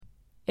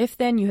If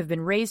then you have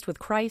been raised with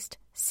Christ,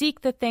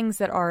 seek the things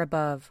that are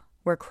above,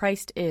 where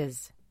Christ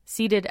is,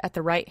 seated at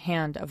the right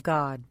hand of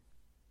God.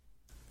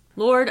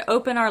 Lord,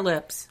 open our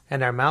lips,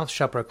 and our mouth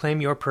shall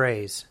proclaim your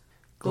praise.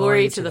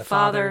 Glory to the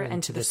Father,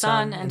 and to the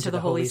Son, and to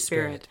the Holy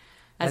Spirit,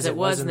 as it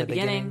was in the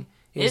beginning,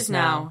 is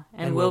now,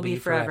 and will be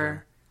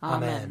forever.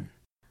 Amen.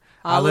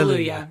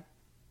 Alleluia.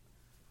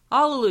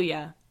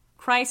 Alleluia.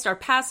 Christ our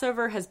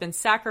Passover has been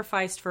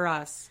sacrificed for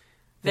us.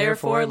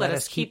 Therefore let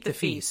us keep the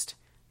feast,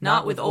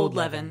 not with old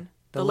leaven,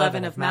 the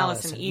leaven of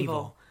malice and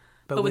evil,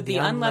 but with the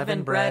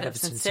unleavened bread of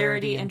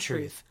sincerity and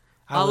truth.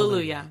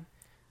 Alleluia.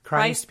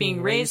 Christ,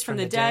 being raised from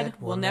the dead,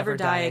 will never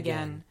die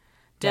again.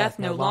 Death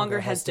no longer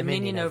has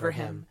dominion over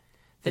him.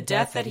 The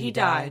death that he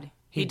died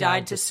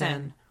to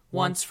sin,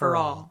 once for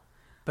all.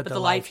 But the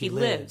life he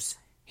lives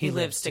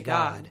to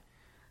God.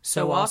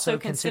 So also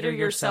consider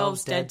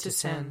yourselves dead to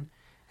sin,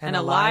 and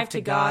alive to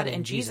God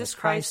in Jesus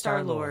Christ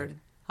our Lord.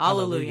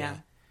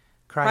 Alleluia.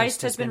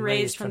 Christ has been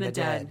raised from the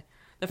dead,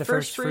 the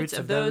firstfruits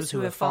of those who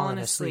have fallen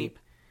asleep.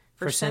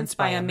 For since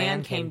by a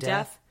man came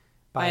death,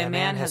 by a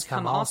man has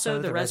come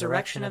also the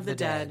resurrection of the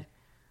dead.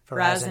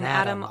 For as in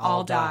Adam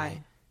all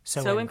die,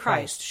 so in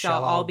Christ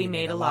shall all be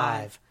made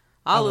alive.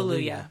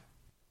 Alleluia.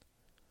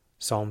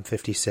 Psalm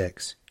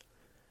 56.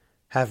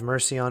 Have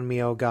mercy on me,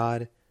 O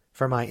God,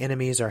 for my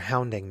enemies are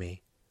hounding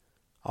me.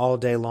 All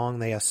day long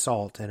they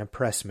assault and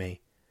oppress me.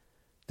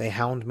 They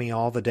hound me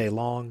all the day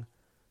long.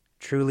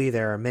 Truly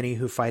there are many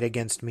who fight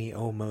against me,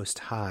 O Most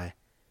High.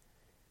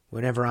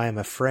 Whenever I am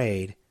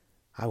afraid,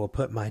 I will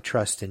put my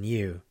trust in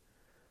you.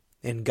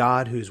 In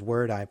God whose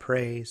word I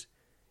praise,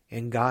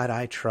 in God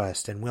I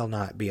trust and will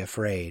not be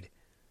afraid.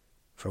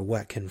 For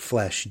what can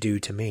flesh do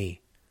to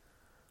me?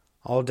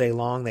 All day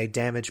long they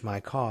damage my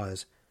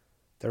cause.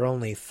 Their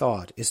only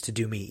thought is to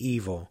do me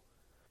evil.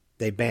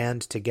 They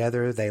band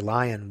together, they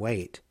lie in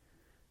wait.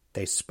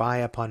 They spy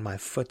upon my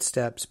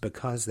footsteps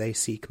because they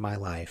seek my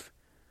life.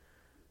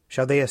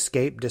 Shall they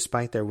escape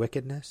despite their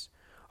wickedness?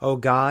 O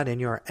God,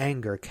 in your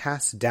anger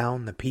cast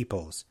down the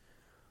peoples.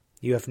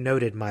 You have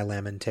noted my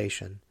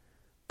lamentation.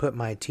 Put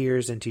my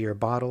tears into your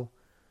bottle.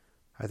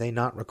 Are they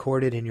not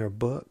recorded in your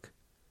book?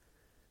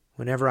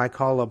 Whenever I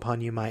call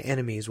upon you, my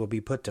enemies will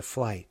be put to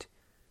flight.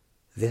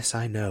 This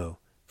I know,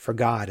 for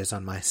God is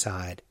on my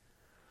side.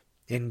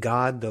 In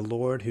God the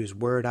Lord, whose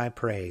word I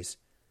praise,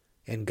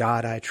 in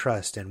God I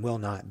trust and will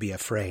not be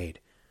afraid.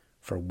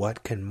 For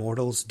what can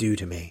mortals do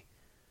to me?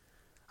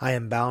 I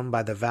am bound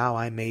by the vow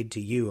I made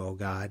to you, O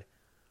God.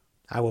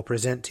 I will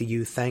present to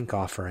you thank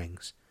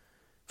offerings.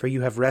 For you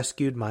have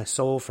rescued my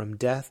soul from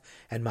death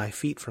and my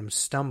feet from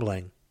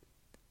stumbling,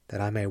 that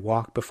I may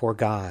walk before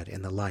God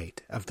in the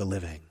light of the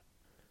living.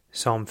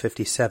 Psalm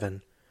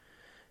 57.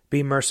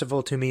 Be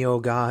merciful to me,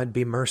 O God,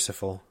 be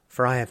merciful,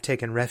 for I have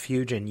taken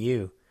refuge in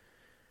you.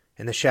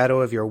 In the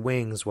shadow of your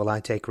wings will I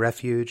take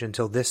refuge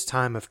until this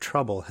time of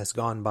trouble has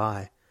gone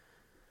by.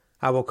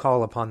 I will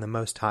call upon the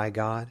Most High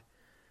God,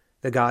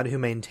 the God who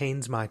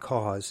maintains my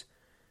cause.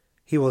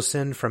 He will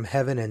send from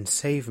heaven and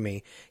save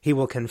me. He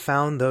will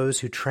confound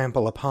those who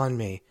trample upon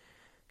me.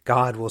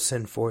 God will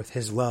send forth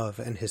his love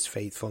and his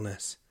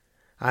faithfulness.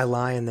 I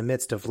lie in the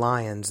midst of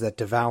lions that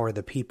devour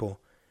the people.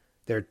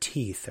 Their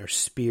teeth are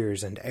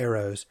spears and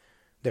arrows,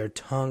 their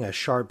tongue a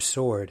sharp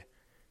sword.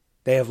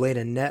 They have laid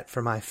a net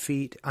for my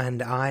feet,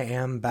 and I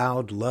am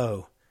bowed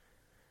low.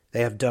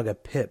 They have dug a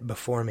pit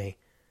before me,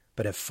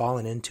 but have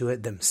fallen into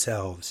it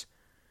themselves.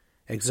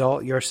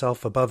 Exalt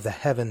yourself above the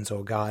heavens,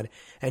 O God,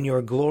 and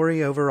your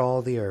glory over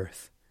all the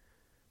earth.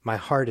 My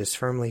heart is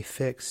firmly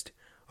fixed.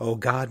 O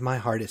God, my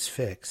heart is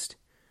fixed.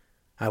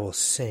 I will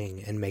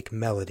sing and make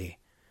melody.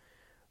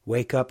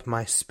 Wake up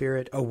my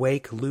spirit,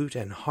 awake lute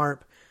and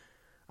harp.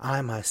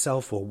 I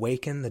myself will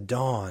waken the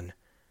dawn.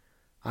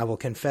 I will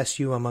confess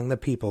you among the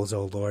peoples,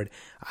 O Lord.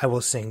 I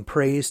will sing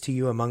praise to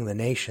you among the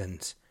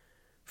nations.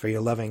 For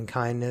your loving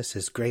kindness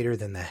is greater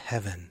than the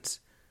heavens,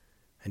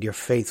 and your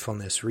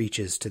faithfulness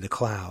reaches to the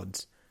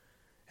clouds.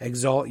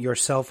 Exalt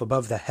yourself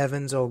above the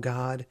heavens, O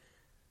God,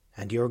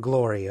 and your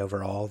glory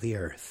over all the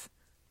earth.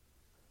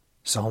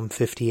 Psalm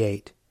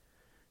 58.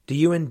 Do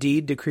you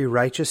indeed decree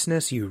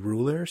righteousness, you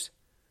rulers?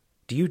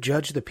 Do you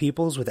judge the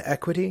peoples with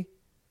equity?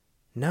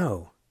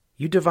 No,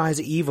 you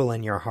devise evil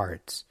in your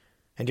hearts,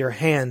 and your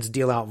hands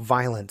deal out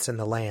violence in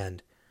the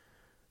land.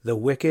 The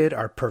wicked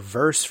are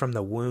perverse from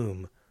the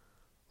womb.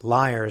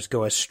 Liars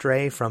go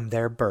astray from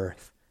their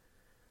birth.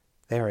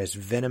 They are as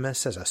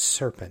venomous as a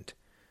serpent.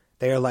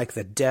 They are like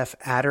the deaf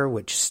adder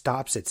which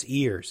stops its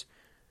ears,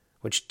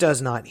 which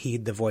does not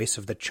heed the voice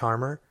of the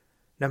charmer,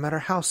 no matter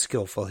how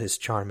skillful his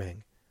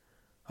charming.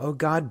 O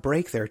God,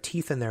 break their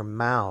teeth in their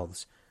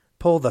mouths.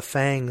 Pull the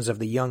fangs of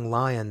the young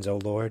lions, O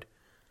Lord.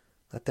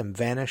 Let them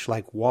vanish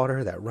like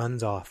water that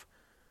runs off.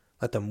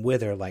 Let them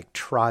wither like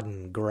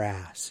trodden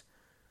grass.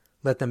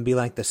 Let them be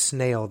like the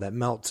snail that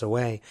melts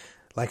away,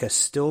 like a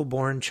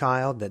stillborn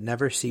child that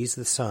never sees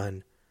the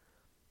sun.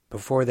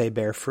 Before they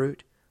bear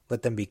fruit,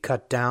 let them be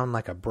cut down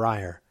like a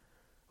briar.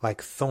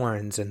 Like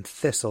thorns and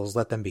thistles,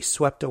 let them be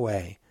swept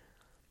away.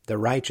 The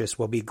righteous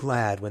will be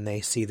glad when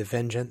they see the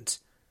vengeance.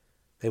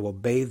 They will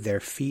bathe their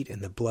feet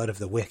in the blood of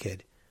the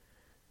wicked.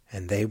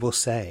 And they will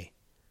say,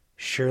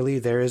 Surely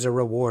there is a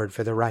reward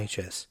for the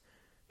righteous.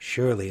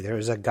 Surely there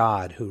is a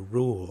God who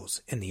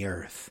rules in the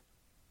earth.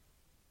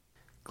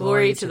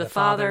 Glory to the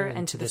Father,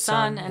 and to the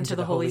Son, and to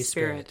the Holy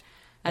Spirit,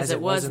 as it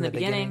was in the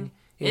beginning,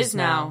 is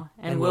now,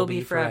 and will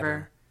be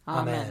forever.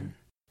 Amen.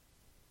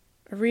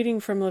 A reading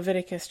from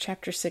Leviticus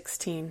chapter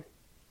 16.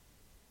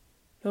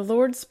 The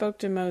Lord spoke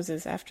to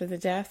Moses after the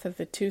death of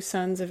the 2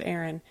 sons of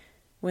Aaron,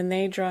 when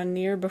they draw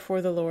near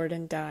before the Lord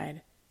and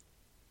died.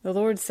 The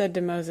Lord said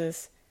to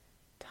Moses,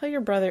 Tell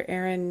your brother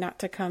Aaron not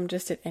to come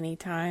just at any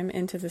time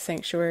into the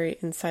sanctuary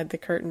inside the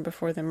curtain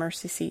before the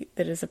mercy seat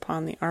that is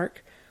upon the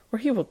ark, or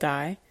he will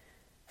die,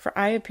 for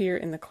I appear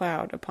in the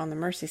cloud upon the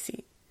mercy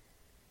seat.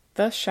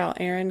 Thus shall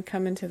Aaron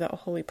come into the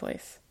holy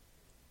place,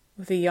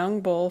 with a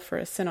young bull for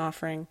a sin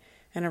offering,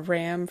 and a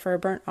ram for a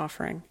burnt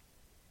offering.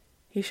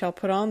 He shall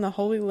put on the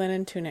holy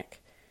linen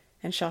tunic,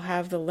 and shall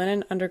have the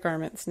linen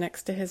undergarments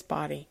next to his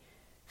body,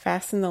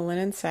 fasten the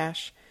linen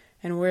sash,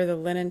 and wear the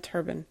linen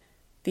turban.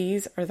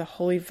 These are the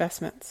holy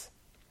vestments.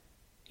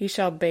 He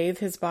shall bathe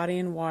his body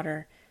in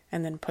water,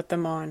 and then put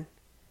them on.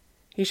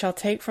 He shall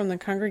take from the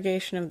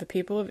congregation of the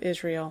people of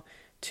Israel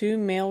 2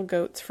 male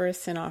goats for a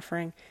sin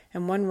offering,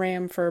 and 1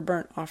 ram for a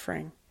burnt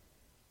offering.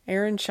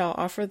 Aaron shall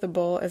offer the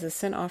bull as a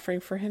sin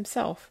offering for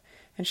himself,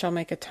 and shall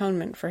make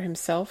atonement for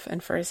himself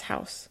and for his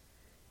house.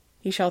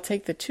 He shall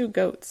take the 2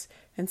 goats,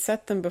 and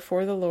set them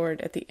before the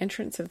Lord at the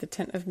entrance of the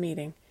tent of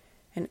meeting,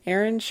 and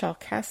Aaron shall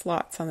cast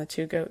lots on the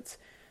 2 goats,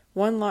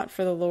 1 lot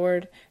for the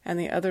Lord, and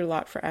the other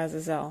lot for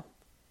Azazel.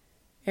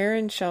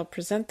 Aaron shall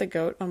present the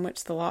goat on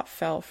which the lot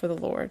fell for the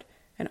Lord,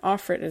 and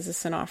offer it as a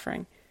sin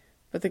offering.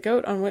 But the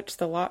goat on which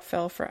the lot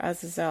fell for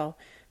Azazel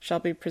shall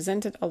be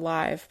presented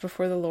alive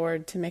before the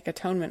Lord to make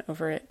atonement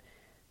over it,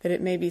 that it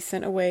may be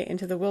sent away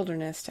into the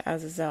wilderness to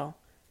Azazel.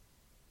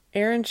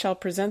 Aaron shall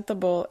present the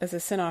bull as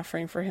a sin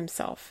offering for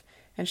himself,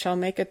 and shall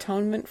make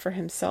atonement for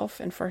himself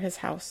and for his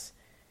house.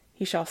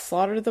 He shall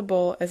slaughter the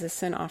bull as a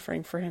sin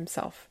offering for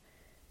himself.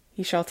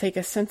 He shall take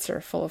a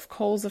censer full of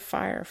coals of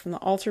fire from the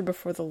altar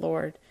before the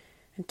Lord,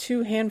 and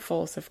 2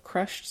 handfuls of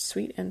crushed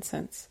sweet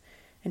incense,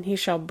 and he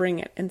shall bring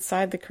it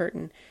inside the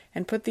curtain,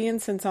 and put the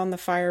incense on the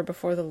fire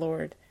before the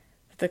Lord,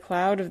 that the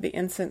cloud of the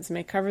incense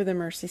may cover the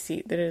mercy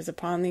seat that is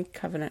upon the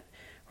covenant,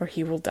 or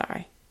he will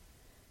die.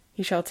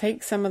 He shall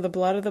take some of the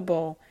blood of the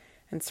bull,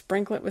 and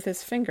sprinkle it with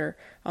his finger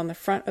on the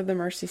front of the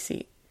mercy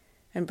seat,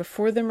 and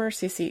before the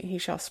mercy seat he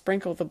shall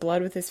sprinkle the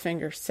blood with his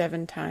finger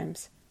 7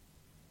 times.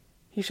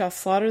 He shall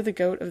slaughter the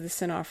goat of the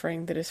sin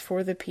offering that is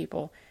for the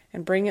people,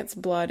 and bring its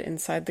blood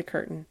inside the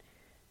curtain,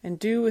 and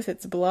do with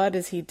its blood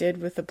as he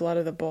did with the blood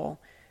of the bull,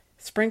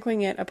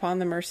 sprinkling it upon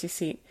the mercy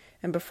seat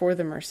and before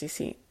the mercy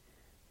seat.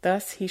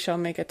 Thus he shall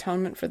make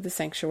atonement for the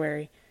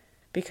sanctuary,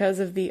 because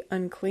of the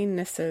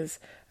uncleannesses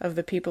of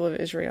the people of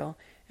Israel,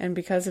 and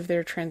because of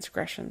their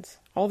transgressions,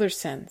 all their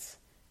sins.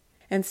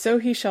 And so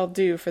he shall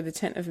do for the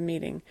tent of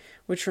meeting,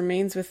 which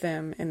remains with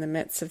them in the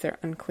midst of their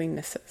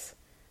uncleannesses.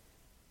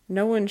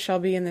 No one shall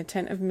be in the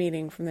tent of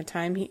meeting from the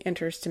time he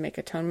enters to make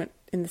atonement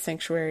in the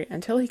sanctuary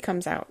until he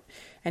comes out,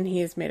 and he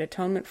has made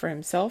atonement for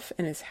himself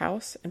and his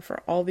house and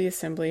for all the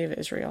assembly of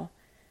Israel.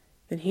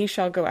 Then he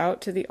shall go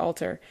out to the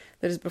altar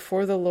that is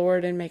before the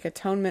Lord and make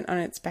atonement on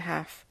its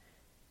behalf,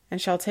 and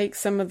shall take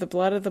some of the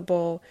blood of the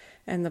bull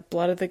and the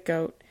blood of the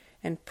goat,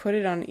 and put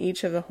it on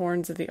each of the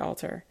horns of the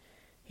altar.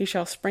 He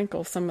shall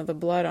sprinkle some of the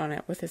blood on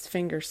it with his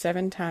finger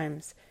 7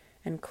 times,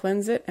 and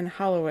cleanse it and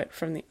hallow it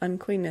from the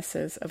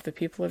uncleannesses of the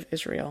people of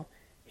Israel.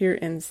 Here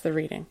ends the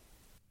reading.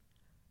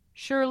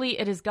 Surely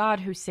it is God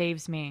who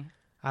saves me.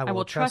 I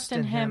will trust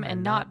in him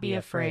and not be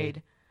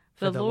afraid.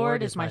 For the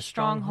Lord is my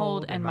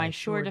stronghold and my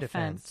sure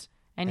defense,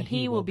 and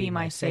he will be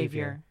my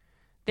Savior.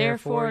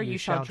 Therefore you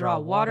shall draw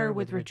water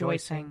with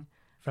rejoicing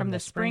from the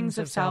springs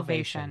of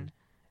salvation.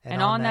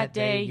 And on that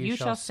day you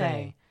shall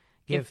say,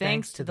 Give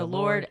thanks to the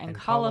Lord and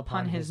call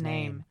upon his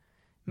name.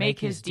 Make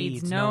his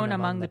deeds known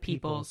among the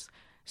peoples.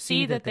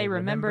 See that they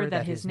remember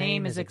that his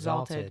name is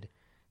exalted.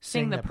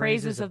 Sing the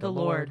praises of the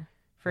Lord,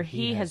 for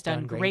he has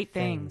done great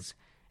things,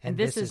 and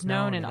this is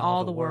known in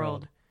all the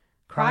world.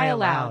 Cry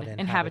aloud,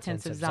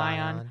 inhabitants of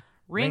Zion,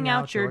 ring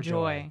out your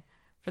joy,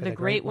 for the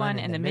great one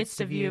in the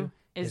midst of you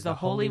is the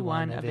Holy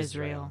One of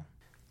Israel.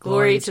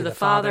 Glory to the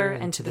Father,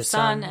 and to the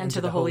Son, and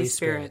to the Holy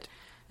Spirit,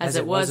 as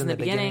it was in the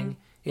beginning,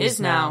 is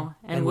now,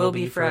 and will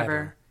be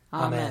forever.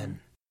 Amen.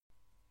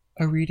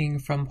 A reading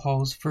from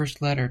Paul's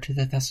first letter to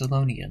the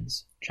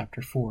Thessalonians,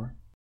 chapter 4.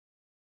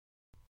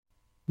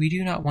 We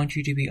do not want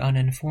you to be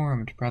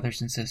uninformed,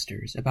 brothers and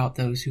sisters, about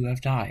those who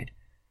have died,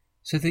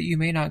 so that you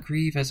may not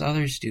grieve as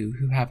others do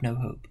who have no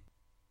hope.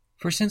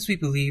 For since we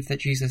believe that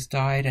Jesus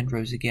died and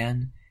rose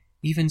again,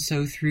 even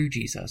so through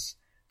Jesus,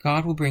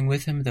 God will bring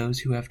with him those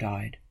who have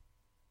died.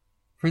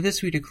 For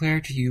this we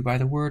declare to you by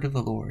the word of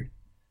the Lord,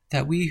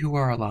 that we who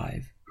are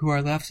alive, who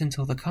are left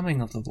until the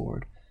coming of the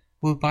Lord,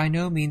 will by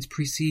no means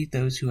precede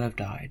those who have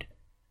died.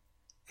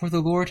 For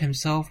the Lord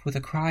himself, with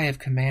a cry of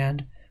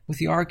command, with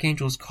the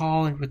archangel's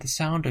call, and with the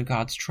sound of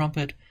God's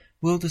trumpet,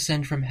 will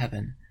descend from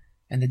heaven,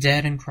 and the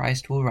dead in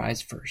Christ will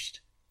rise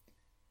first.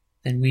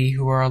 Then we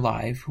who are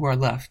alive, who are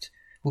left,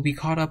 will be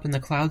caught up in the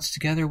clouds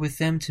together with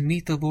them to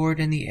meet the Lord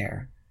in the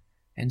air,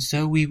 and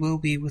so we will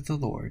be with the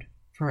Lord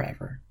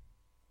forever.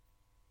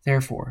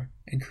 Therefore,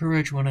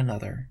 encourage one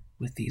another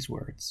with these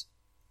words.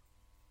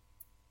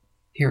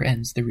 Here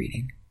ends the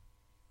reading.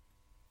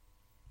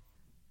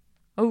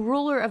 O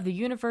ruler of the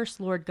universe,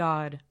 Lord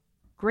God,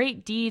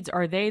 great deeds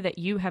are they that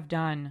you have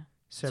done,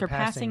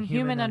 surpassing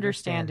human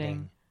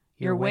understanding.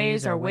 Your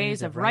ways are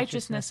ways of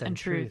righteousness and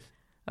truth,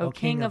 O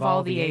King of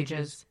all the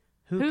ages.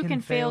 Who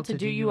can fail to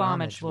do you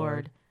homage,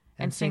 Lord,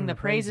 and sing the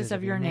praises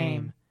of your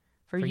name?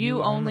 For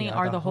you only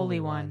are the Holy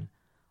One.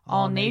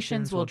 All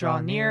nations will draw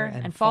near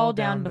and fall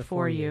down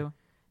before you,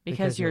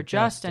 because your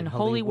just and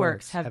holy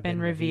works have been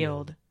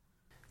revealed.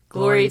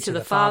 Glory to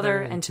the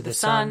Father, and to the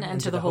Son,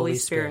 and to the Holy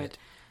Spirit,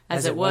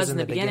 as it was in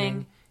the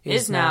beginning,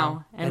 is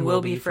now, and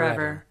will be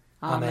forever.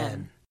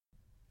 Amen.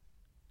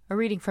 A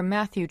reading from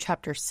Matthew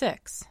chapter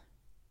 6.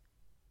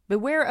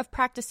 Beware of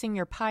practicing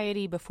your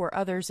piety before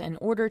others in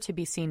order to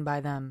be seen by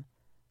them,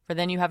 for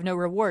then you have no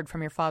reward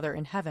from your Father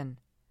in heaven.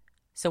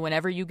 So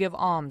whenever you give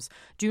alms,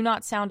 do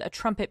not sound a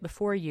trumpet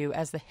before you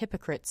as the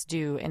hypocrites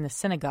do in the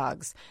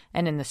synagogues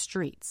and in the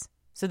streets,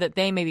 so that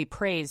they may be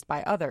praised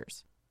by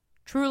others.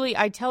 Truly,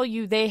 I tell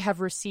you, they have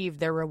received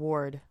their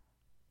reward.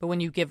 But when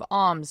you give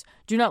alms,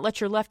 do not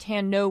let your left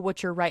hand know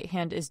what your right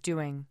hand is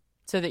doing,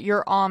 so that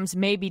your alms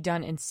may be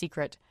done in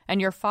secret, and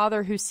your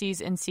Father who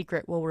sees in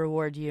secret will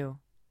reward you.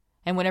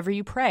 And whenever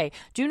you pray,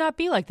 do not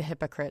be like the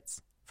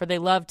hypocrites, for they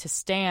love to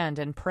stand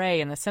and pray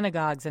in the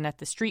synagogues and at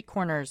the street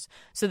corners,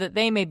 so that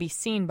they may be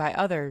seen by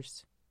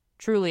others.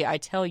 Truly, I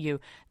tell you,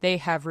 they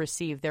have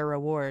received their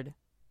reward.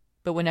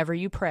 But whenever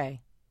you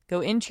pray,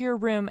 go into your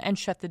room and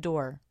shut the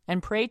door,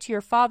 and pray to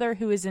your Father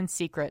who is in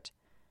secret,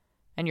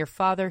 and your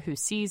Father who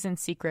sees in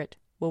secret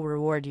will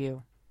reward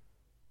you.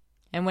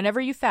 And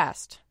whenever you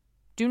fast,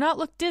 do not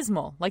look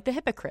dismal like the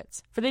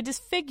hypocrites, for they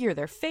disfigure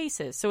their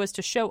faces so as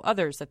to show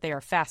others that they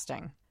are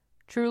fasting.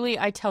 Truly,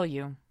 I tell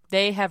you,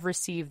 they have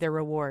received their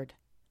reward.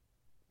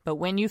 But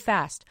when you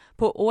fast,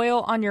 put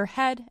oil on your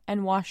head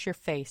and wash your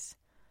face,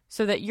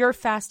 so that your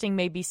fasting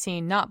may be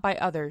seen not by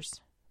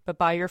others, but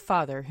by your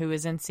Father who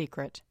is in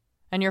secret.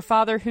 And your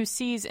Father who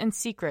sees in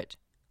secret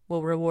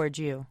will reward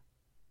you.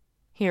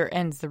 Here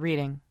ends the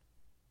reading.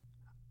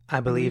 I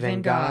believe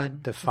in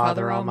God, the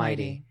Father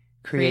Almighty,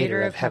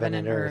 creator of heaven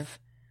and earth.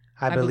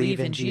 I believe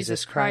in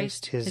Jesus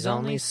Christ, his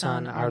only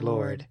Son, our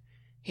Lord.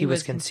 He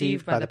was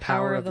conceived by the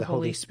power of the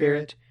Holy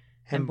Spirit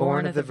and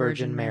born of the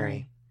Virgin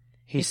Mary.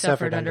 He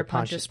suffered under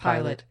Pontius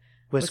Pilate,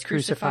 was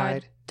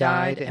crucified,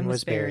 died, and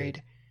was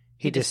buried.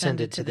 He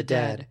descended to the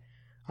dead.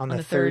 On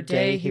the third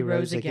day he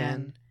rose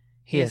again.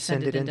 He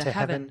ascended into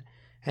heaven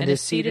and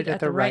is seated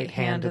at the right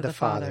hand of the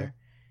Father.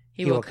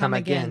 He will come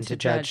again to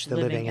judge the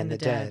living and the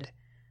dead.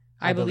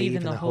 I believe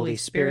in the Holy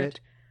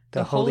Spirit,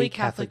 the Holy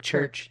Catholic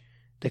Church,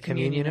 the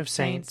communion of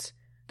saints,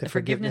 the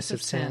forgiveness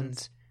of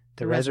sins,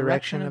 the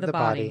resurrection of the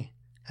body,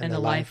 and the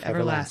life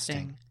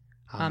everlasting.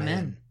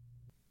 Amen.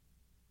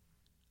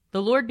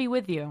 The Lord be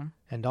with you.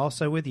 And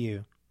also with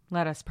you.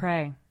 Let us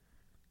pray.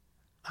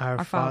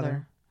 Our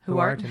Father, who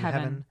art in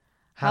heaven,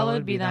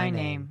 hallowed be thy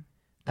name.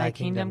 Thy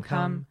kingdom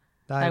come,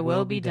 thy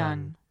will be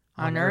done,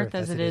 on earth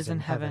as it is in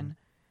heaven.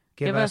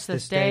 Give us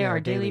this day our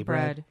daily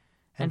bread,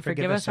 and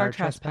forgive us our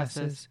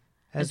trespasses,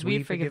 as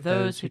we forgive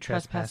those who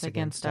trespass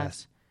against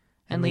us.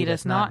 And lead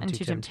us not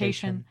into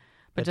temptation,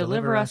 but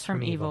deliver us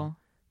from evil.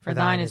 For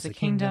thine is the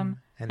kingdom,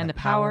 and the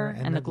power,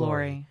 and the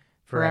glory,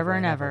 forever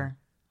and ever.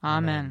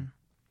 Amen.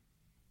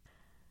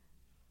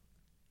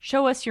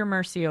 Show us your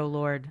mercy, O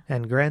Lord.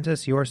 And grant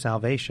us your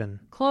salvation.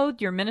 Clothe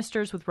your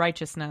ministers with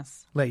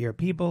righteousness. Let your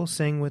people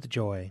sing with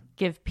joy.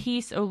 Give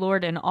peace, O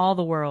Lord, in all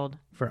the world.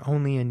 For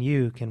only in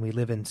you can we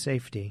live in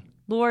safety.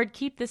 Lord,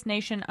 keep this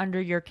nation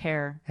under your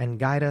care. And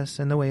guide us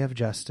in the way of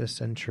justice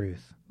and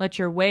truth. Let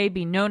your way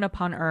be known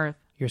upon earth.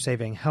 Your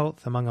saving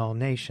health among all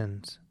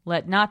nations.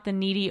 Let not the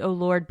needy, O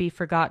Lord, be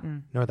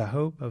forgotten. Nor the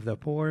hope of the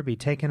poor be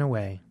taken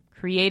away.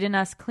 Create in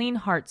us clean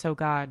hearts, O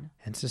God.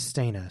 And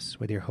sustain us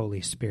with your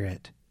Holy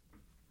Spirit.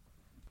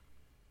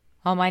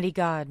 Almighty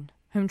God,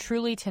 whom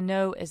truly to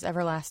know is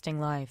everlasting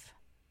life,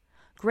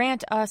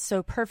 grant us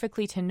so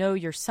perfectly to know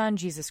your Son,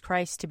 Jesus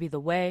Christ, to be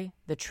the way,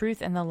 the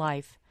truth, and the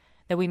life,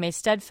 that we may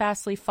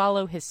steadfastly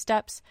follow his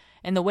steps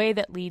in the way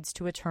that leads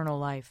to eternal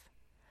life.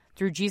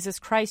 Through Jesus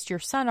Christ, your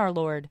Son, our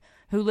Lord,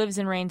 who lives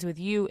and reigns with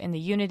you in the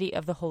unity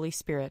of the Holy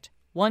Spirit,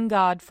 one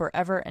God,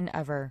 forever and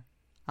ever.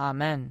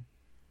 Amen.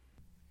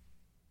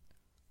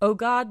 O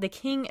God, the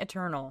King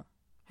eternal,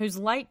 whose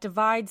light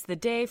divides the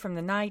day from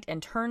the night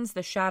and turns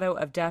the shadow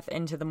of death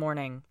into the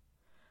morning,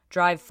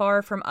 drive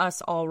far from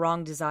us all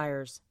wrong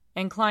desires,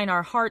 incline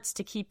our hearts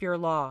to keep your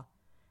law,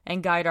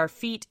 and guide our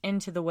feet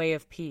into the way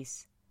of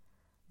peace,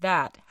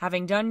 that,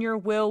 having done your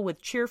will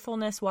with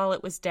cheerfulness while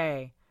it was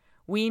day,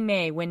 we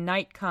may, when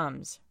night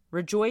comes,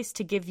 rejoice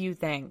to give you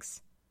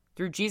thanks.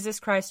 Through Jesus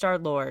Christ our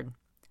Lord.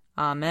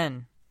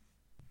 Amen.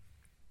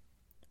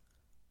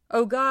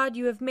 O God,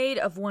 you have made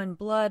of one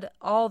blood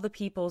all the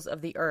peoples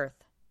of the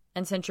earth,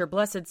 and sent your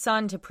blessed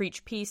Son to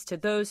preach peace to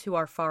those who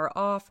are far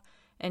off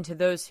and to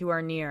those who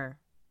are near.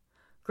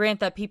 Grant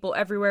that people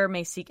everywhere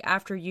may seek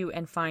after you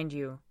and find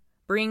you.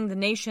 Bring the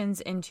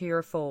nations into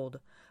your fold.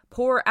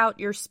 Pour out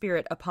your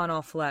Spirit upon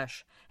all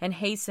flesh, and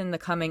hasten the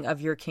coming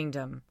of your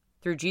kingdom.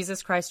 Through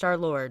Jesus Christ our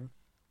Lord.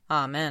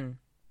 Amen.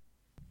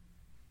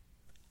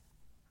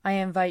 I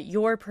invite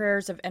your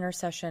prayers of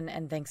intercession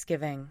and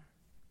thanksgiving.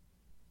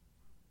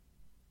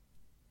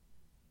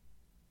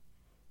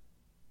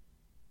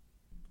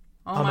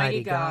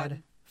 Almighty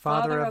God,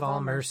 Father of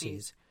all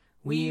mercies,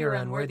 we, your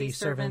unworthy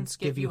servants,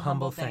 give you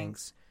humble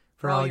thanks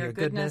for all your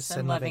goodness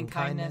and loving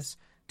kindness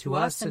to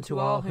us and to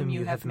all whom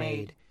you have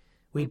made.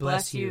 We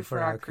bless you for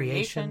our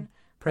creation,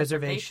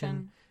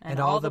 preservation, and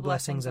all the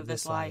blessings of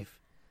this life,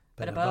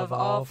 but above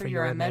all for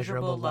your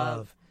immeasurable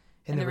love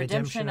in the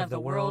redemption of the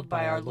world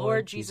by our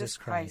Lord Jesus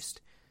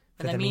Christ,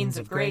 for the means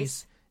of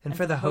grace and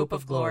for the hope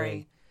of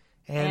glory.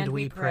 And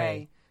we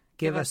pray,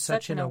 give us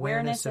such an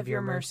awareness of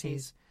your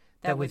mercies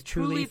that with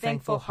truly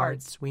thankful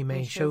hearts we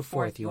may show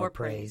forth your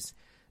praise,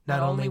 not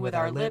only with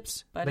our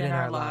lips, but in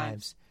our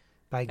lives,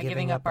 by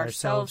giving up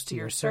ourselves to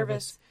your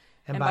service,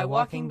 and by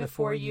walking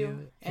before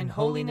you in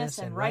holiness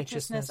and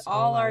righteousness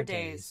all our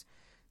days,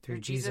 through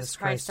Jesus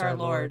Christ our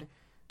Lord,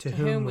 to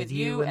whom with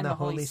you and the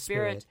Holy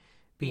Spirit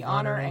be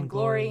honor and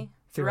glory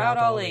throughout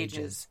all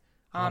ages.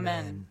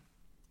 Amen.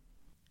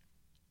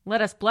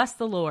 Let us bless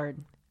the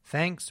Lord.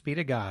 Thanks be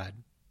to God.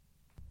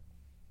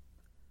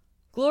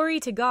 Glory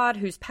to God,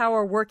 whose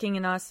power working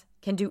in us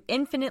can do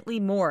infinitely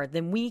more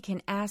than we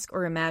can ask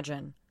or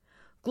imagine.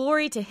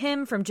 Glory to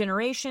him from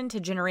generation to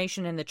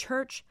generation in the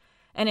church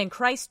and in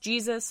Christ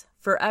Jesus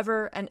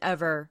forever and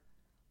ever.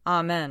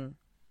 Amen.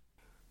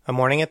 A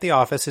Morning at the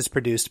Office is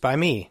produced by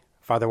me,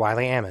 Father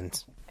Wiley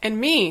Ammons. And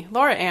me,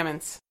 Laura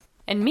Ammons.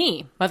 And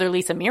me, Mother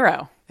Lisa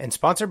Meirow. And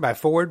sponsored by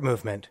Forward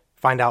Movement.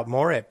 Find out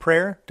more at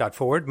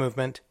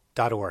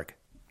prayer.forwardmovement.org.